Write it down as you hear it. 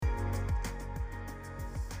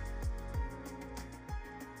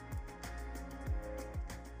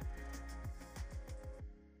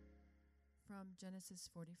Genesis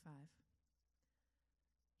 45.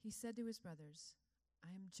 He said to his brothers, "I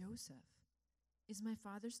am Joseph. Is my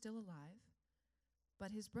father still alive?"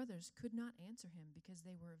 But his brothers could not answer him because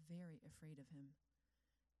they were very afraid of him.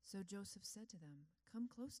 So Joseph said to them, "Come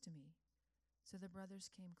close to me." So the brothers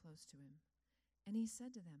came close to him. And he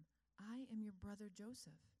said to them, "I am your brother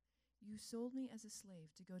Joseph. You sold me as a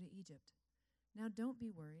slave to go to Egypt. Now don't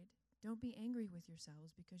be worried. Don't be angry with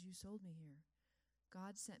yourselves because you sold me here.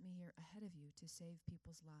 God sent me here ahead of you to save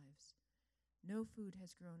people's lives. No food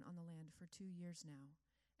has grown on the land for 2 years now,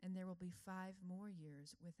 and there will be 5 more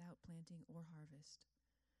years without planting or harvest.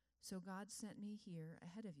 So God sent me here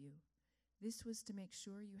ahead of you. This was to make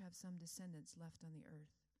sure you have some descendants left on the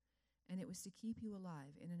earth, and it was to keep you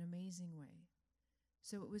alive in an amazing way.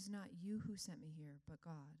 So it was not you who sent me here, but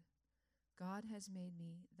God. God has made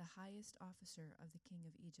me the highest officer of the king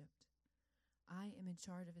of Egypt. I am in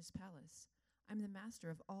charge of his palace. I'm the master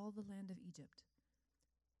of all the land of Egypt.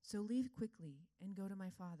 So leave quickly and go to my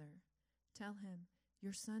father. Tell him,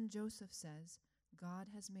 'Your son Joseph says, God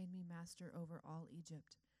has made me master over all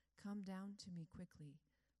Egypt. Come down to me quickly.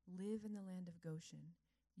 Live in the land of Goshen.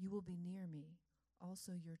 You will be near me.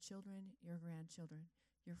 Also your children, your grandchildren,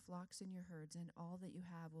 your flocks and your herds, and all that you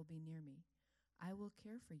have will be near me. I will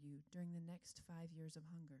care for you during the next 5 years of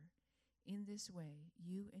hunger. In this way,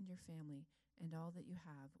 you and your family and all that you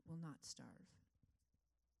have will not starve.'"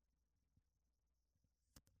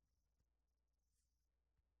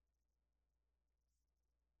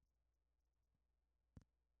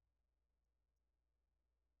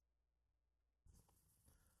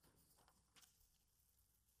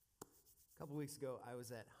 A couple weeks ago, I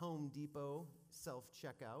was at Home Depot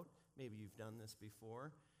self-checkout. Maybe you've done this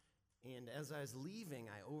before. And as I was leaving,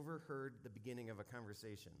 I overheard the beginning of a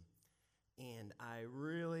conversation. And I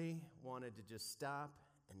really wanted to just stop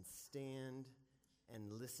and stand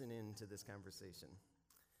and listen in to this conversation.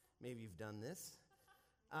 Maybe you've done this.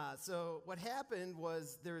 So what happened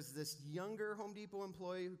was there's this younger Home Depot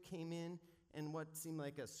employee who came in and what seemed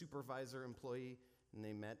like a supervisor employee, and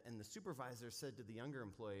they met. And the supervisor said to the younger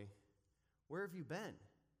employee, "Where have you been?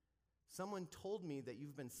 Someone told me that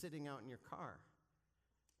you've been sitting out in your car."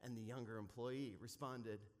 And the younger employee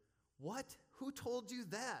responded, "What? Who told you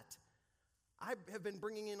that? I have been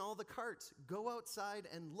bringing in all the carts. Go outside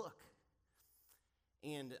and look."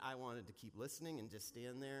 And I wanted to keep listening and just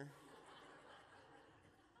stand there.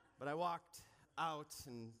 But I walked out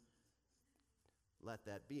and let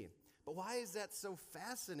that be. But why is that so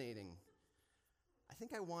fascinating? I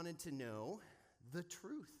think I wanted to know the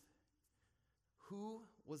truth. Who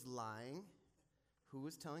was lying? Who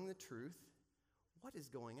was telling the truth? What is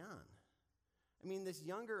going on? I mean, this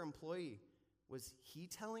younger employee, was he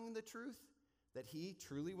telling the truth? That he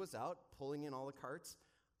truly was out pulling in all the carts?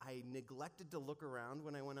 I neglected to look around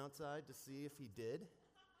when I went outside to see if he did.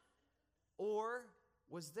 Or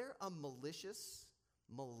was there a malicious,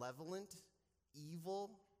 malevolent,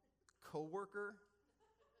 evil coworker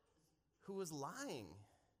who was lying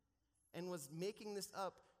and was making this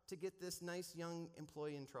up to get this nice young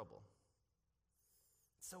employee in trouble?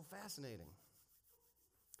 It's so fascinating.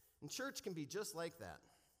 And church can be just like that.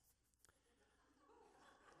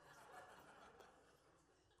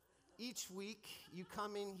 Each week, you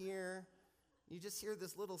come in here, you just hear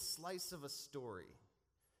this little slice of a story.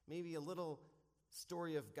 Maybe a little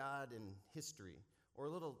story of God in history, or a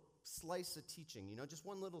little slice of teaching, just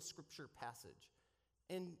one little scripture passage.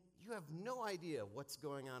 And you have no idea what's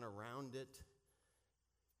going on around it,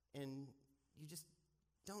 and you just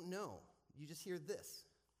don't know. You just hear this.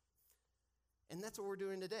 And that's what we're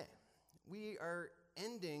doing today. We are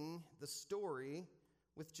ending the story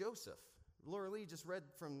with Joseph. Laura Lee just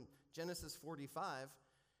read from Genesis 45,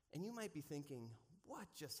 and you might be thinking, what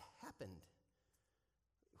just happened?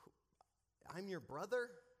 I'm your brother?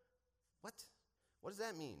 What? What does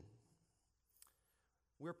that mean?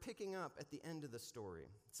 We're picking up at the end of the story.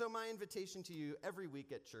 So my invitation to you every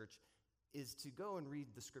week at church is to go and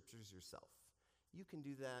read the scriptures yourself. You can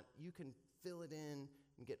do that. You can fill it in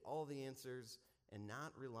and get all the answers and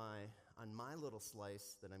not rely on my little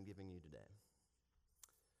slice that I'm giving you today.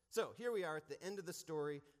 So here we are at the end of the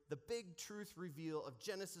story, the big truth reveal of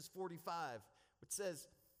Genesis 45, which says,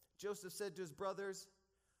 Joseph said to his brothers,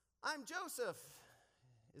 "I'm Joseph.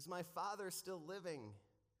 Is my father still living?"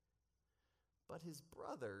 But his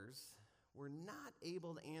brothers were not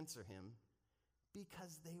able to answer him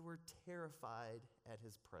because they were terrified at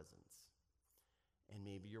his presence. And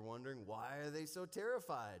maybe you're wondering, why are they so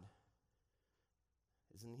terrified?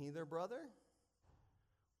 Isn't he their brother?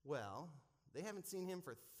 Well, they haven't seen him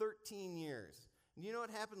for 13 years. And you know what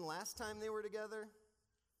happened last time they were together?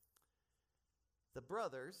 The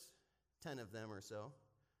brothers 10 of them or so,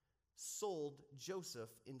 sold Joseph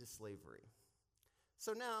into slavery.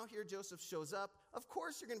 So now here Joseph shows up. Of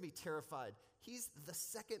course you're going to be terrified. He's the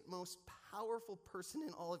second most powerful person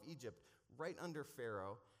in all of Egypt, right under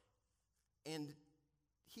Pharaoh. And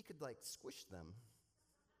he could squish them.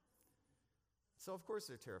 So of course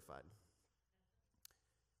they're terrified.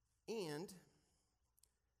 And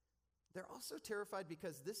they're also terrified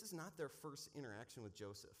because this is not their first interaction with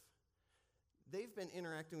Joseph. They've been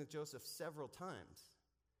interacting with Joseph several times.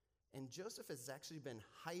 And Joseph has actually been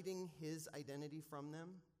hiding his identity from them.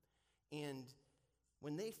 And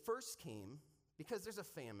when they first came, because there's a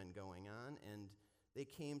famine going on, and they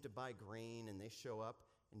came to buy grain, and they show up,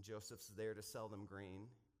 and Joseph's there to sell them grain.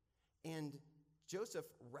 And Joseph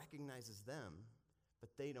recognizes them, but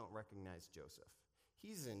they don't recognize Joseph.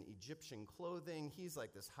 He's in Egyptian clothing. He's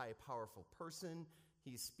like this high, powerful person.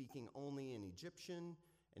 He's speaking only in Egyptian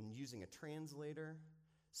and using a translator.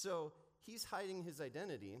 So he's hiding his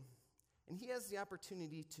identity, and he has the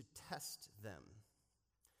opportunity to test them.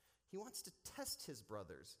 He wants to test his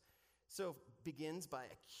brothers. So begins by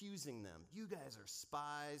accusing them. You guys are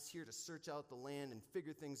spies here to search out the land and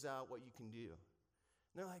figure things out, what you can do.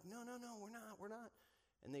 And they're like, no, we're not.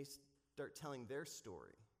 And they start telling their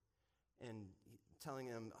story and telling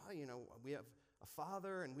them, we have a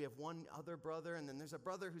father and we have one other brother, and then there's a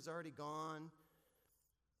brother who's already gone.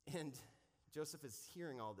 And Joseph is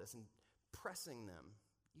hearing all this and pressing them.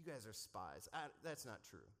 You guys are spies. That's not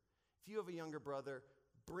true. If you have a younger brother,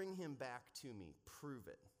 bring him back to me. Prove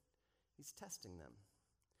it. He's testing them.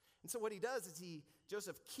 And so what he does is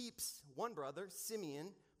Joseph keeps one brother, Simeon,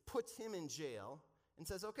 puts him in jail, and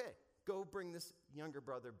says, okay, go bring this younger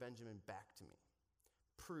brother, Benjamin, back to me.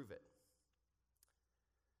 Prove it.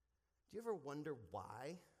 Do you ever wonder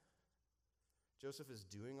why Joseph is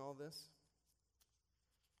doing all this?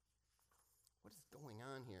 What is going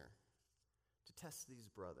on here to test these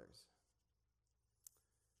brothers?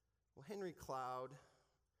 Well, Henry Cloud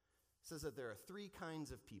says that there are three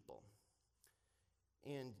kinds of people,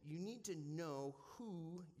 and you need to know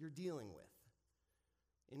who you're dealing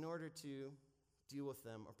with in order to deal with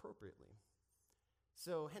them appropriately.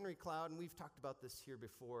 So Henry Cloud, and we've talked about this here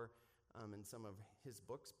before in some of his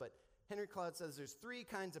books, but Henry Cloud says there's three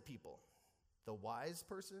kinds of people: the wise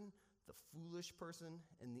person, the foolish person,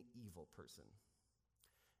 and the evil person.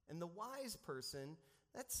 And the wise person,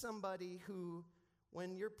 that's somebody who,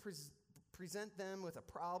 when you present them with a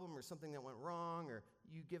problem or something that went wrong, or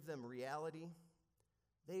you give them reality,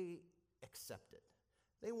 they accept it.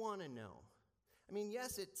 They want to know. I mean,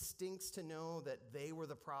 yes, it stinks to know that they were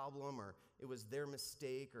the problem, or it was their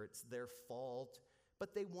mistake, or it's their fault,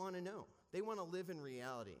 but they want to know. They want to live in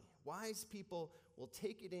reality. Wise people will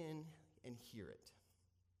take it in and hear it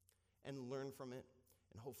and learn from it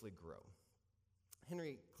and hopefully grow.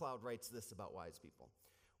 Henry Cloud writes this about wise people.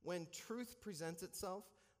 When truth presents itself,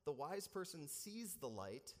 the wise person sees the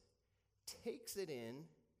light, takes it in,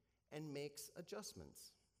 and makes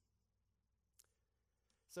adjustments.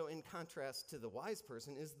 So in contrast to the wise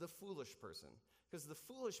person is the foolish person, because the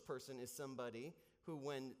foolish person is somebody who,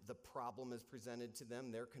 when the problem is presented to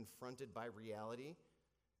them, they're confronted by reality,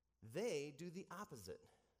 they do the opposite.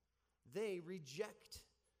 They reject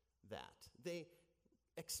that. They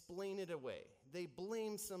explain it away. They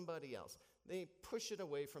blame somebody else. They push it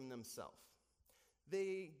away from themselves.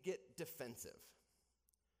 They get defensive.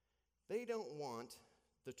 They don't want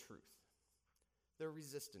the truth. They're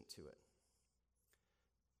resistant to it.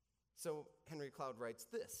 So Henry Cloud writes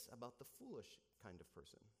this about the foolish kind of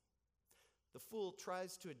person. The fool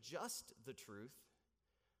tries to adjust the truth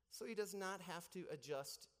so he does not have to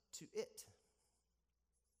adjust to it.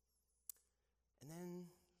 And then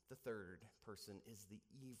the third person is the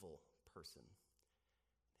evil person.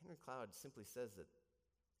 Henry Cloud simply says that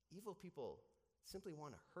evil people simply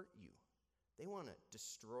want to hurt you. They want to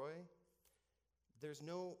destroy. There's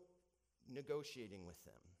no negotiating with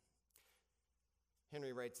them.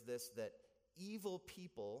 Henry writes this, that evil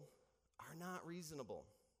people are not reasonable.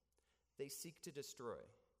 They seek to destroy.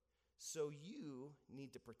 So you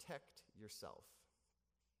need to protect yourself.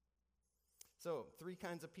 So, three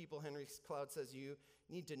kinds of people, Henry Cloud says you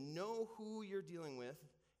need to know who you're dealing with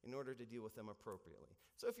in order to deal with them appropriately.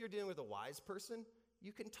 So if you're dealing with a wise person,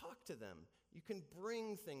 you can talk to them. You can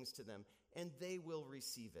bring things to them, and they will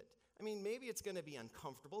receive it. I mean, maybe it's going to be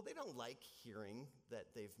uncomfortable. They don't like hearing that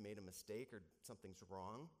they've made a mistake or something's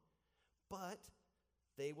wrong, but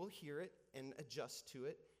they will hear it and adjust to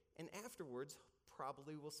it, and afterwards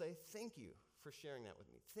probably will say, thank you for sharing that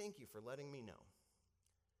with me. Thank you for letting me know.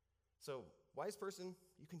 So, wise person,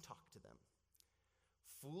 you can talk to them.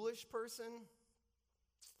 Foolish person,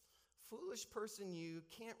 foolish person you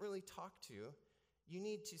can't really talk to, you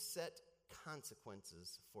need to set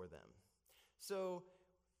consequences for them. So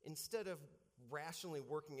instead of rationally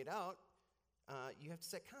working it out, you have to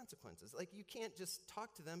set consequences. Like, you can't just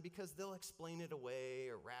talk to them because they'll explain it away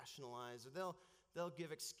or rationalize, or they'll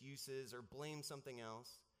give excuses or blame something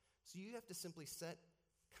else. So you have to simply set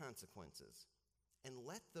consequences and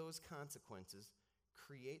let those consequences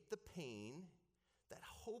create the pain that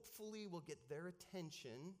hopefully will get their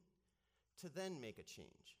attention to then make a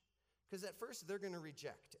change. Because at first, they're going to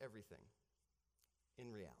reject everything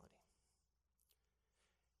in reality.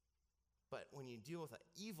 But when you deal with an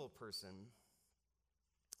evil person,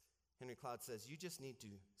 Henry Cloud says, you just need to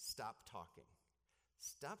stop talking.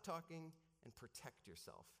 Stop talking and protect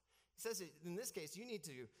yourself. He says, in this case, you need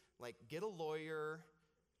to get a lawyer,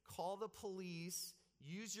 call the police,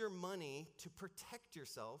 use your money to protect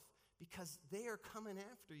yourself because they are coming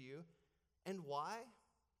after you. And why?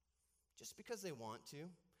 Just because they want to.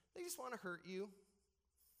 They just want to hurt you.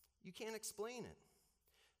 You can't explain it.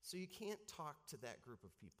 So you can't talk to that group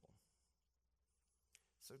of people.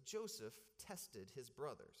 So Joseph tested his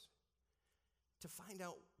brothers to find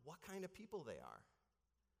out what kind of people they are.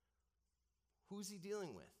 Who's he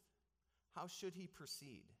dealing with? How should he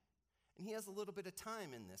proceed? And he has a little bit of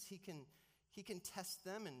time in this. He can test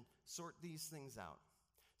them and sort these things out.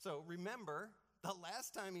 So remember, the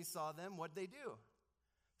last time he saw them, what'd they do?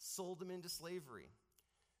 Sold them into slavery.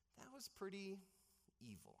 That was pretty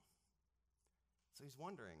evil. So he's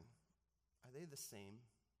wondering, are they the same?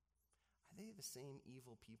 Are they the same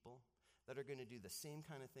evil people that are going to do the same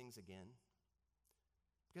kind of things again?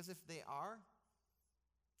 Because if they are,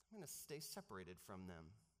 I'm going to stay separated from them.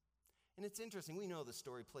 And it's interesting, we know the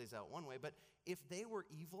story plays out one way, but if they were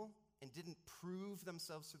evil and didn't prove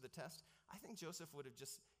themselves through the test, I think Joseph would have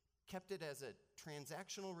just kept it as a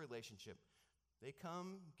transactional relationship. They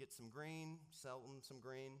come, get some grain, sell them some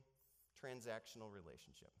grain, transactional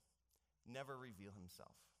relationship. Never reveal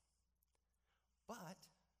himself. But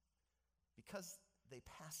because they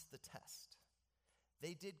passed the test,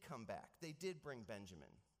 they did come back. They did bring Benjamin.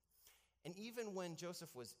 And even when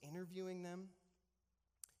Joseph was interviewing them,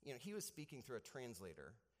 he was speaking through a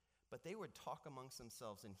translator, but they would talk amongst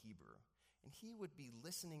themselves in Hebrew. And he would be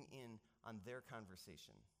listening in on their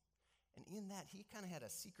conversation. And in that, he kind of had a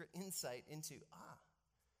secret insight into,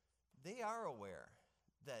 they are aware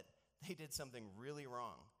that they did something really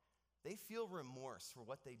wrong. They feel remorse for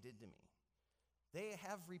what they did to me. They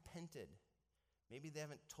have repented. Maybe they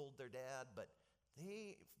haven't told their dad, but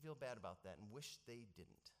they feel bad about that and wish they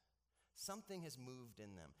didn't. Something has moved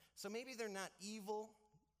in them. So maybe they're not evil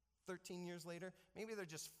 13 years later. Maybe they're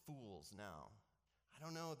just fools now. I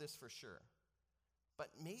don't know this for sure. But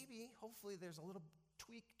maybe, hopefully, there's a little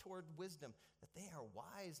tweak toward wisdom that they are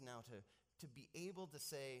wise now to be able to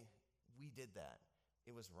say, we did that.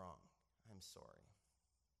 It was wrong. I'm sorry.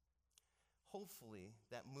 Hopefully,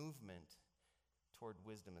 that movement toward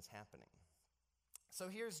wisdom is happening. So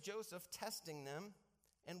here's Joseph testing them.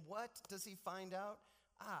 And what does he find out?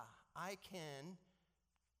 I can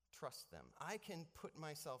trust them. I can put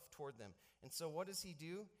myself toward them. And so what does he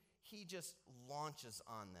do? He just launches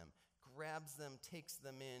on them, grabs them, takes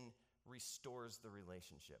them in, restores the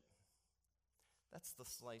relationship. That's the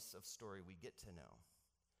slice of story we get to know.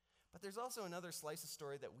 But there's also another slice of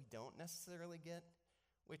story that we don't necessarily get,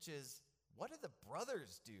 which is, what do the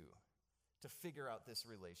brothers do to figure out this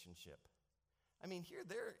relationship? I mean, here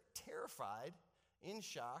they're terrified, in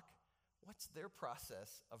shock. What's their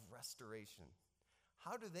process of restoration?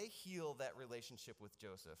 How do they heal that relationship with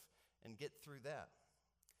Joseph and get through that?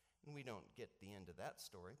 And we don't get the end of that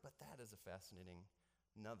story, but that is a fascinating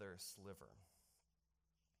another sliver.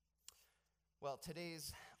 Well,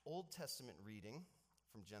 today's Old Testament reading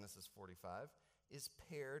from Genesis 45 is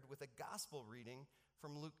paired with a gospel reading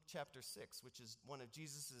from Luke chapter 6, which is one of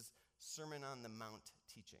Jesus' Sermon on the Mount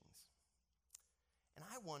teachings. And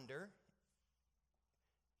I wonder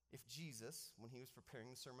if Jesus, when he was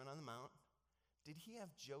preparing the Sermon on the Mount, did he have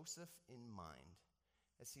Joseph in mind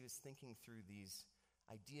as he was thinking through these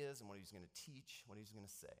ideas and what he was going to teach, what he was going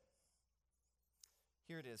to say?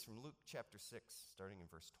 Here it is from Luke chapter 6, starting in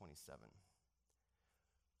verse 27.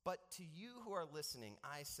 But to you who are listening,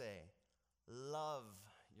 I say, love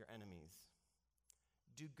your enemies.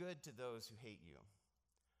 Do good to those who hate you.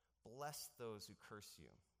 Bless those who curse you.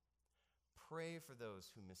 Pray for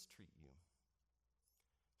those who mistreat you.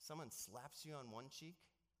 Someone slaps you on one cheek,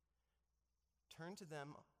 turn to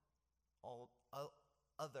them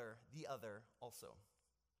the other also.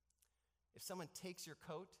 If someone takes your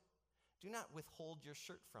coat, do not withhold your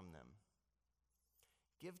shirt from them.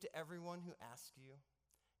 Give to everyone who asks you,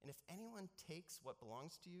 and if anyone takes what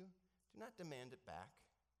belongs to you, Do not demand it back.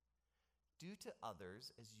 Do to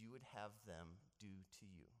others as you would have them do to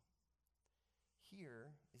you. Here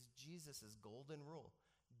is Jesus' golden rule.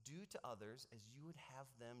 Do to others as you would have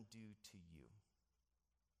them do to you.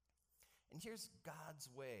 And here's God's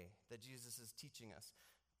way that Jesus is teaching us: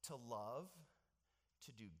 to love,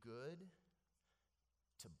 to do good,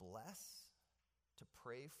 to bless, to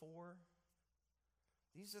pray for.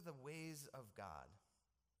 These are the ways of God.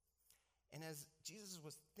 And as Jesus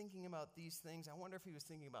was thinking about these things, I wonder if he was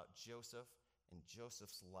thinking about Joseph and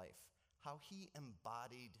Joseph's life, how he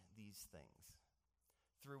embodied these things.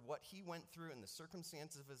 Through what he went through and the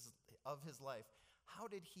circumstances of his life, how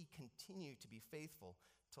did he continue to be faithful,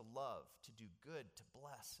 to love, to do good, to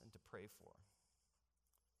bless, and to pray for?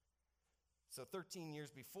 So 13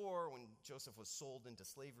 years before, when Joseph was sold into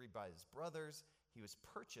slavery by his brothers, he was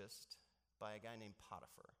purchased by a guy named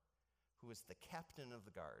Potiphar, who was the captain of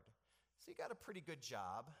the guard. So he got a pretty good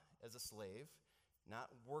job as a slave, not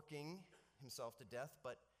working himself to death,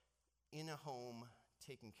 but in a home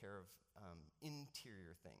taking care of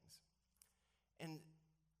interior things. And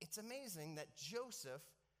it's amazing that Joseph,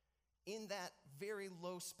 in that very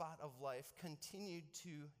low spot of life, continued to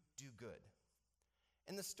do good.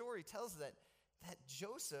 And the story tells that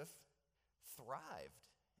Joseph thrived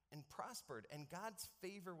and prospered, and God's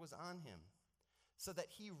favor was on him, so that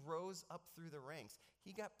he rose up through the ranks.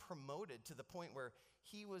 He got promoted to the point where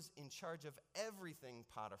he was in charge of everything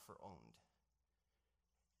Potiphar owned.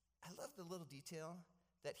 I love the little detail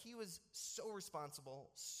that he was so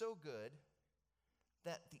responsible, so good,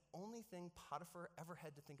 that the only thing Potiphar ever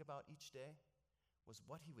had to think about each day was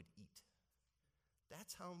what he would eat.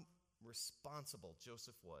 That's how responsible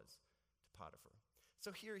Joseph was to Potiphar.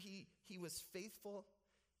 So here he was faithful,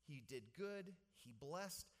 he did good, he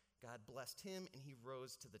blessed, God blessed him, and he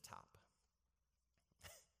rose to the top.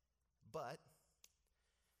 But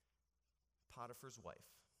Potiphar's wife.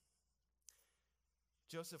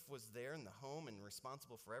 Joseph was there in the home and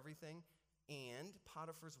responsible for everything, and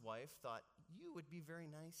Potiphar's wife thought, you would be very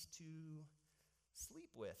nice to sleep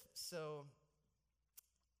with. So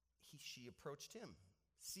she approached him,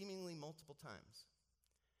 seemingly multiple times.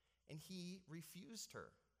 And he refused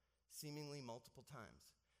her, seemingly multiple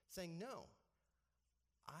times, saying, no,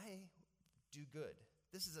 I do good.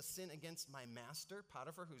 This is a sin against my master,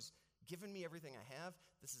 Potiphar, who's given me everything I have.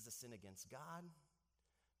 This is a sin against God.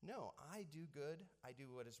 No, I do good. I do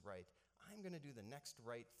what is right. I'm going to do the next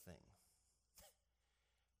right thing.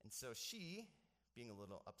 And so she, being a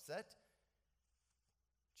little upset,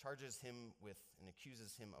 charges him with and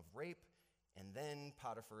accuses him of rape. And then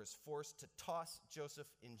Potiphar is forced to toss Joseph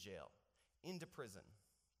in jail, into prison.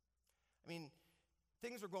 I mean,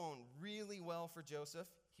 things were going really well for Joseph.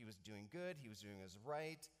 He was doing good. He was doing his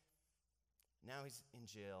right. Now he's in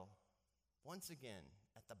jail, once again,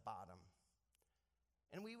 at the bottom.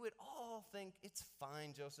 And we would all think, it's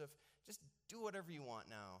fine, Joseph. Just do whatever you want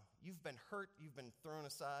now. You've been hurt. You've been thrown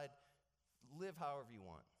aside. Live however you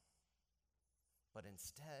want. But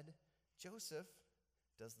instead, Joseph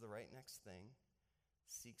does the right next thing,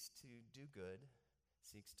 seeks to do good,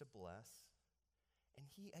 seeks to bless, and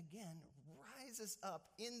he again rises up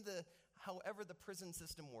in however the prison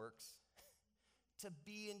system works, to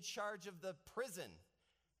be in charge of the prison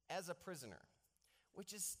as a prisoner,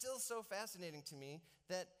 which is still so fascinating to me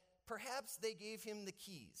that perhaps they gave him the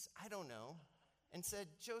keys, I don't know, and said,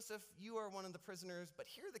 Joseph, you are one of the prisoners, but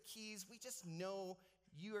here are the keys. We just know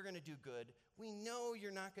you are going to do good. We know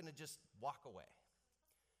you're not going to just walk away.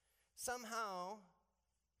 Somehow,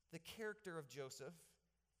 the character of Joseph,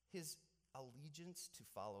 his allegiance to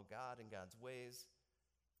follow God and God's ways,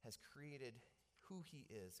 has created who he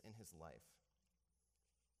is in his life.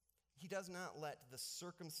 He does not let the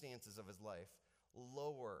circumstances of his life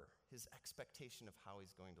lower his expectation of how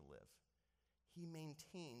he's going to live. He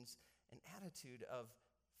maintains an attitude of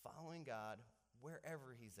following God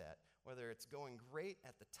wherever he's at, whether it's going great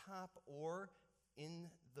at the top or in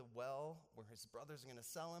the well where his brothers are going to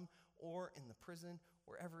sell him, or in the prison,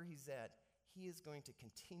 wherever he's at, he is going to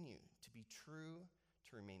continue to be true,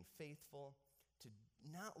 to remain faithful, to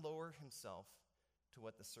not lower himself to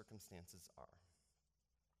what the circumstances are.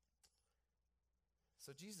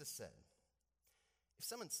 So Jesus said, if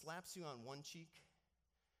someone slaps you on one cheek,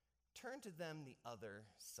 turn to them the other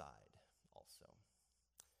side also.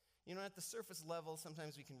 You know, at the surface level,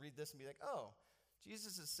 sometimes we can read this and be like, oh,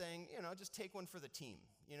 Jesus is saying, just take one for the team.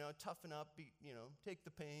 Toughen up, take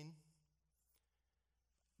the pain.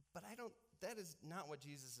 But that is not what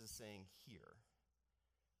Jesus is saying here.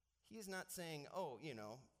 He is not saying,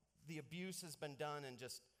 the abuse has been done and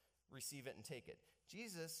just receive it and take it.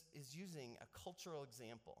 Jesus is using a cultural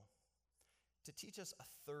example. to teach us a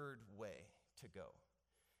third way to go.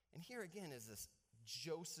 And here again is this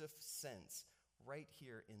Joseph sense right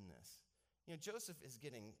here in this. Joseph is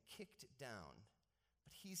getting kicked down,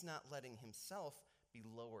 but he's not letting himself be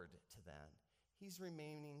lowered to that. He's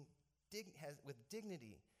remaining with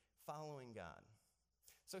dignity, following God.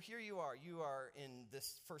 So here you are in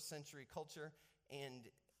this first century culture, and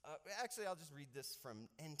actually I'll just read this from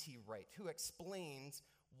N.T. Wright, who explains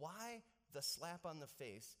why the slap on the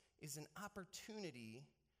face is an opportunity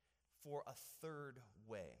for a third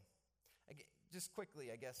way. Just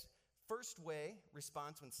quickly, I guess, first way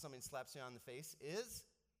response when somebody slaps you on the face is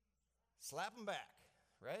slap them back,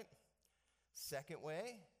 right? Second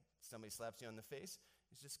way, somebody slaps you on the face,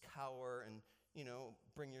 is just cower and,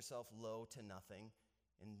 bring yourself low to nothing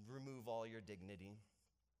and remove all your dignity.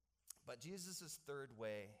 But Jesus' third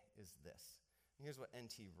way is this. And here's what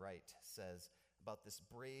N.T. Wright says about this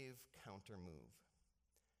brave counter move.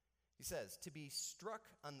 He says, to be struck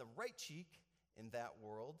on the right cheek in that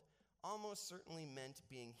world almost certainly meant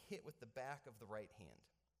being hit with the back of the right hand.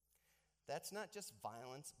 That's not just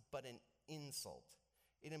violence, but an insult.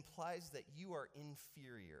 It implies that you are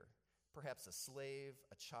inferior, perhaps a slave,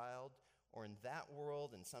 a child, or in that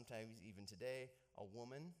world, and sometimes even today, a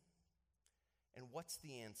woman. And what's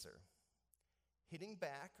the answer? Hitting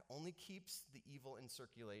back only keeps the evil in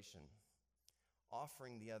circulation.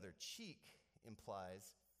 Offering the other cheek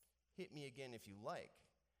implies, hit me again if you like,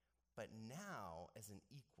 but now as an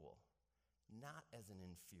equal, not as an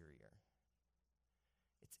inferior.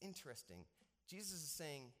 It's interesting. Jesus is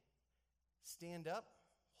saying, stand up,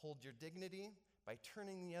 hold your dignity. By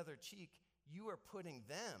turning the other cheek, you are putting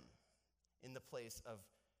them in the place of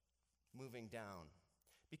moving down.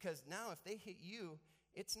 Because now if they hit you,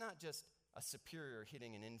 it's not just a superior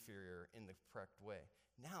hitting an inferior in the correct way.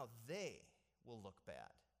 Now they will look bad.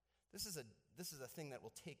 This is a thing that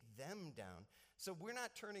will take them down. So we're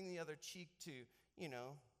not turning the other cheek to,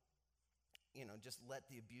 just let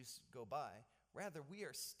the abuse go by. Rather, we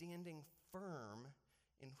are standing firm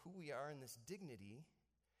in who we are in this dignity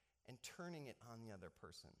and turning it on the other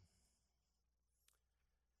person.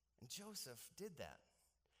 And Joseph did that.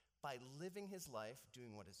 By living his life,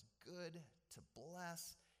 doing what is good, to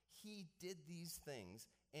bless, he did these things,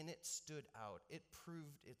 and it stood out. It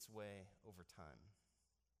proved its way over time.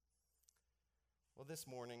 Well, this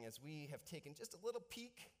morning, as we have taken just a little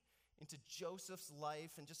peek into Joseph's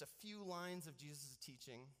life and just a few lines of Jesus'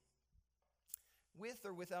 teaching, with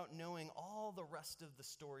or without knowing all the rest of the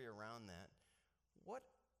story around that, what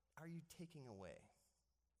are you taking away?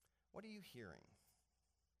 What are you hearing?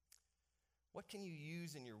 What can you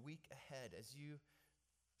use in your week ahead as you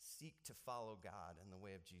seek to follow God in the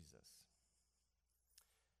way of Jesus?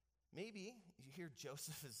 Maybe you hear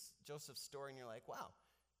Joseph's story and you're like, wow,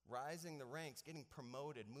 rising the ranks, getting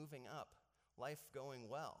promoted, moving up, life going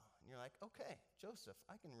well. And you're like, okay, Joseph,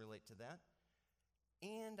 I can relate to that.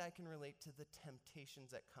 And I can relate to the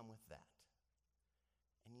temptations that come with that.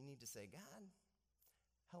 And you need to say, God,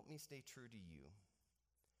 help me stay true to you.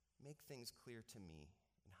 Make things clear to me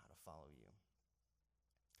and how to follow you.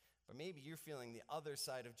 Or maybe you're feeling the other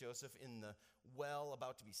side of Joseph in the well,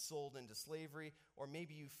 about to be sold into slavery. Or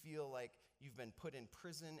maybe you feel like you've been put in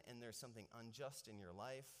prison and there's something unjust in your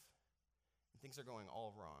life. And things are going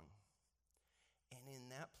all wrong. And in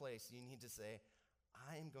that place, you need to say,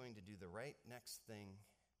 I am going to do the right next thing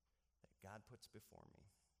that God puts before me.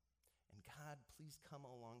 And God, please come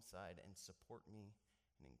alongside and support me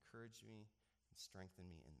and encourage me and strengthen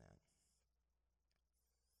me in that.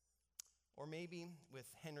 Or maybe with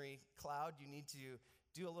Henry Cloud, you need to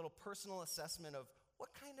do a little personal assessment of what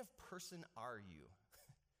kind of person are you?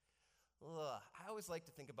 I always like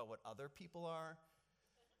to think about what other people are.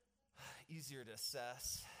 Easier to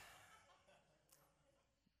assess.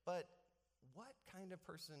 But what kind of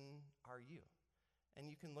person are you? And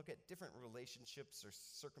you can look at different relationships or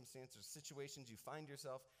circumstances or situations you find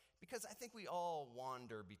yourself, because I think we all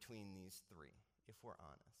wander between these three, if we're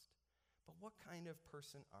honest. But what kind of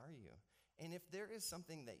person are you? And if there is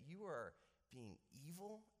something that you are being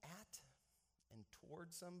evil at and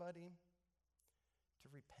towards somebody, to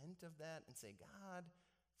repent of that and say, God,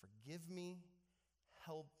 forgive me,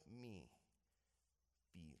 help me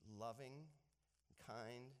be loving,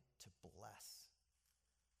 kind, to bless.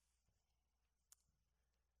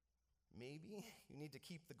 Maybe you need to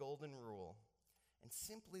keep the golden rule and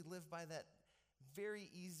simply live by that very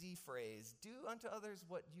easy phrase, do unto others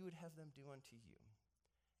what you would have them do unto you.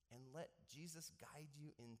 And let Jesus guide you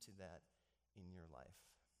into that in your life.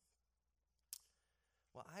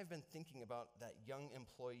 Well, I've been thinking about that young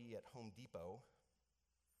employee at Home Depot,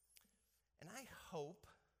 and I hope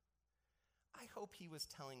he was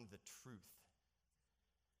telling the truth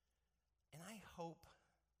And I hope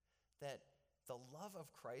that the love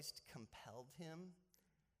of Christ compelled him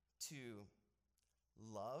to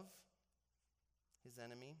love his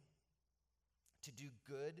enemy, to do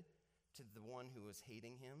good to the one who was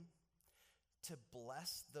hating him, to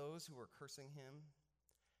bless those who were cursing him,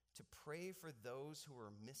 to pray for those who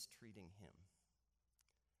were mistreating him.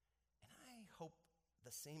 And I hope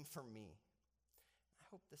the same for me. I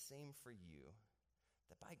hope the same for you,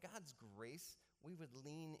 that by God's grace, we would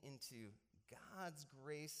lean into God's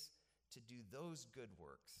grace to do those good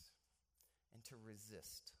works and to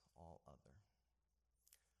resist all other.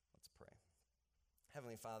 Let's pray.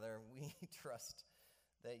 Heavenly Father, we trust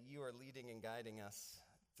that you are leading and guiding us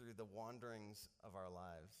through the wanderings of our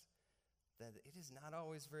lives, that it is not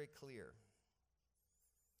always very clear.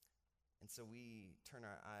 And so we turn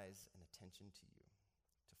our eyes and attention to you,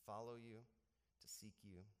 to follow you, to seek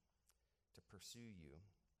you, to pursue you,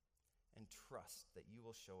 and trust that you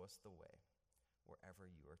will show us the way wherever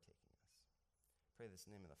you are taking us. Pray this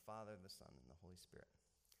in the name of the Father, the Son, and the Holy Spirit.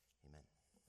 Amen.